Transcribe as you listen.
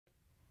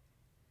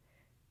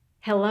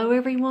Hello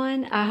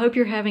everyone, I hope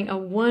you're having a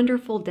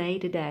wonderful day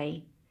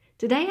today.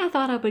 Today I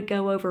thought I would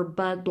go over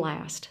bud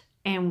blast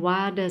and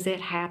why does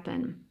it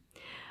happen.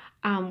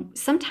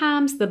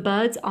 Sometimes the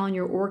buds on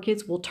your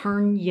orchids will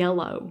turn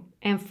yellow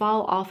and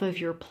fall off of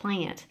your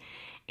plant,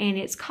 and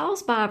it's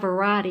caused by a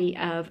variety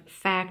of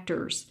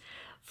factors.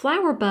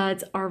 Flower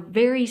buds are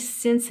very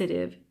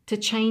sensitive to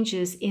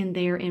changes in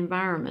their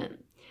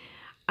environment.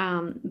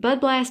 Bud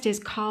blast is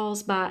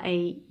caused by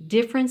a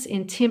difference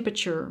in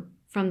temperature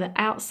from the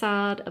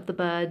outside of the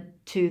bud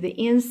to the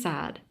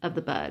inside of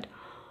the bud,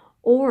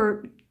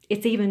 or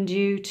it's even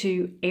due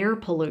to air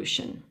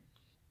pollution.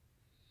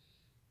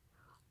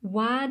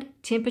 Wide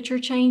temperature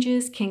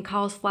changes can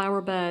cause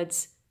flower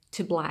buds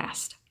to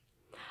blast.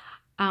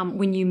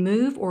 When you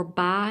move or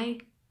buy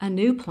a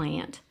new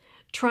plant,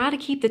 try to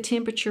keep the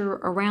temperature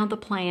around the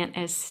plant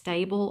as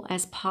stable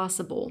as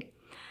possible.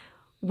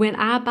 When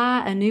I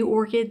buy a new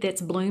orchid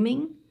that's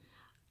blooming,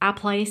 I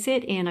place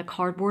it in a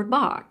cardboard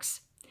box,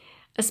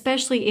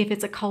 especially if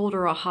it's a cold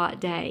or a hot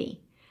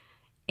day.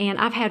 And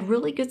I've had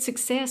really good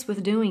success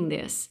with doing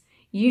this.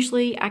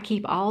 Usually I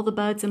keep all the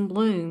buds and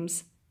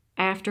blooms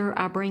after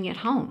I bring it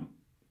home.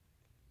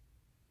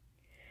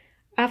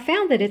 I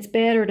found that it's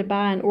better to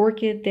buy an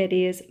orchid that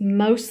is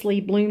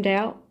mostly bloomed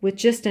out with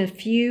just a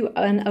few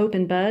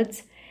unopened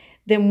buds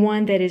than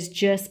one that is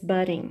just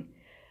budding.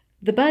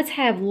 The buds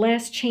have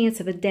less chance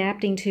of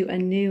adapting to a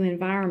new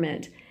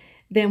environment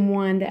than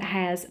one that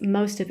has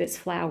most of its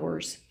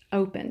flowers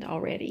opened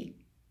already.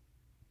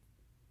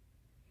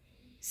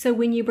 So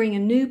when you bring a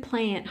new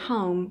plant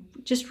home,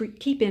 just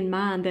keep in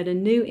mind that a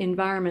new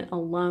environment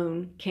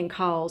alone can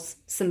cause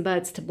some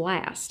buds to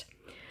blast.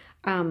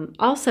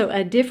 Also,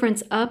 a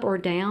difference up or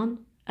down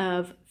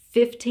of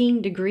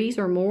 15 degrees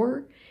or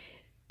more,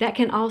 that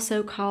can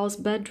also cause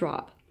bud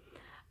drop.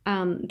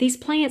 These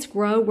plants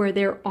grow where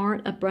there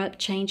aren't abrupt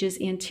changes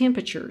in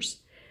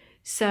temperatures.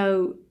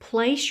 So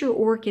place your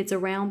orchids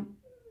around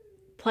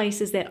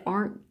places that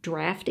aren't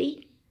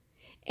drafty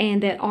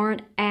and that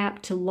aren't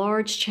apt to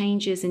large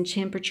changes in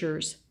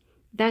temperatures.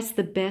 That's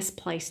the best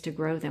place to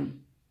grow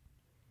them.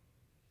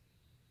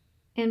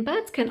 And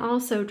buds can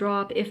also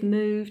drop if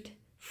moved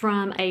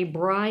from a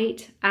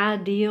bright,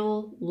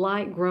 ideal,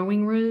 light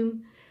growing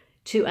room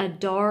to a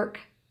dark,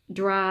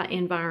 dry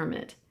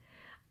environment.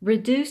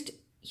 Reduced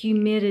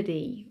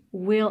humidity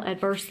will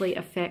adversely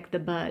affect the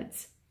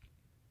buds.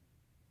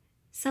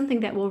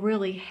 Something that will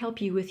really help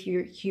you with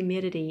your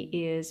humidity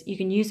is you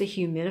can use a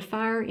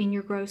humidifier in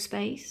your grow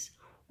space,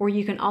 or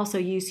you can also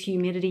use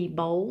humidity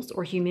bowls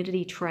or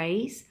humidity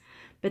trays,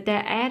 but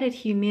that added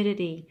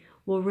humidity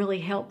will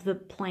really help the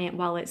plant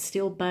while it's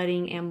still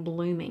budding and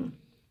blooming.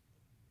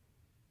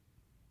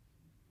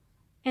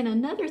 And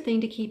another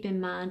thing to keep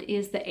in mind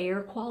is the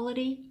air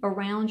quality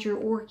around your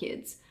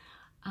orchids.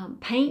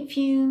 Paint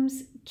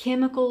fumes,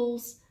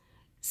 chemicals,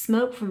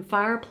 smoke from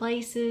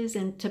fireplaces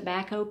and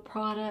tobacco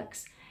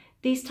products,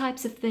 these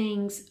types of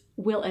things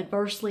will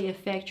adversely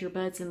affect your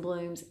buds and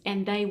blooms,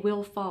 and they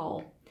will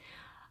fall.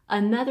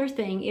 Another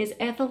thing is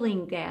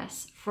ethylene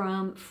gas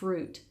from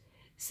fruit.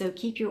 So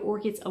keep your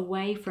orchids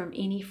away from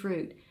any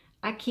fruit.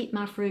 I keep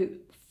my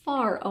fruit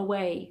far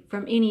away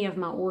from any of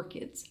my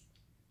orchids.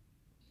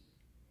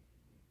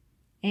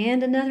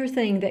 And another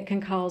thing that can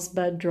cause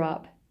bud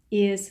drop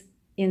is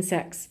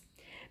insects.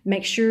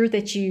 Make sure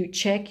that you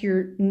check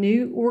your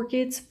new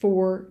orchids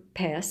for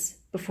pests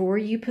before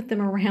you put them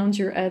around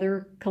your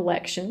other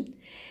collection,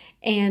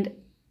 and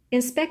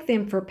inspect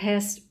them for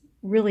pests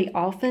really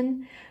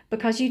often,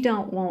 because you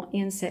don't want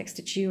insects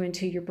to chew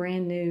into your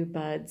brand new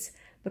buds,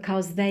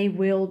 because they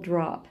will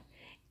drop.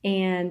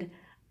 And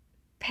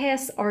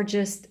pests are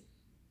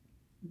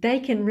they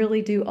can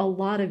really do a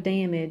lot of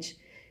damage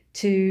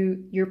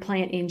to your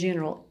plant in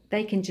general.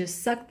 They can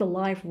just suck the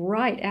life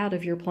right out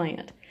of your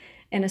plant.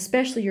 And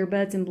especially your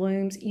buds and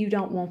blooms, you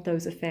don't want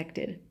those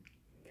affected.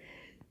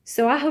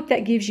 So I hope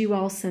that gives you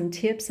all some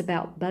tips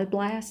about bud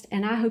blast,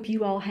 and I hope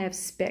you all have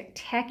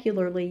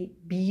spectacularly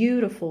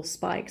beautiful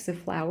spikes of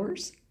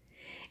flowers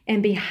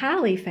and be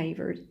highly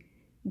favored,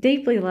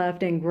 deeply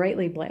loved, and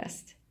greatly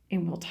blessed.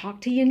 And we'll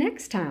talk to you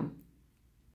next time.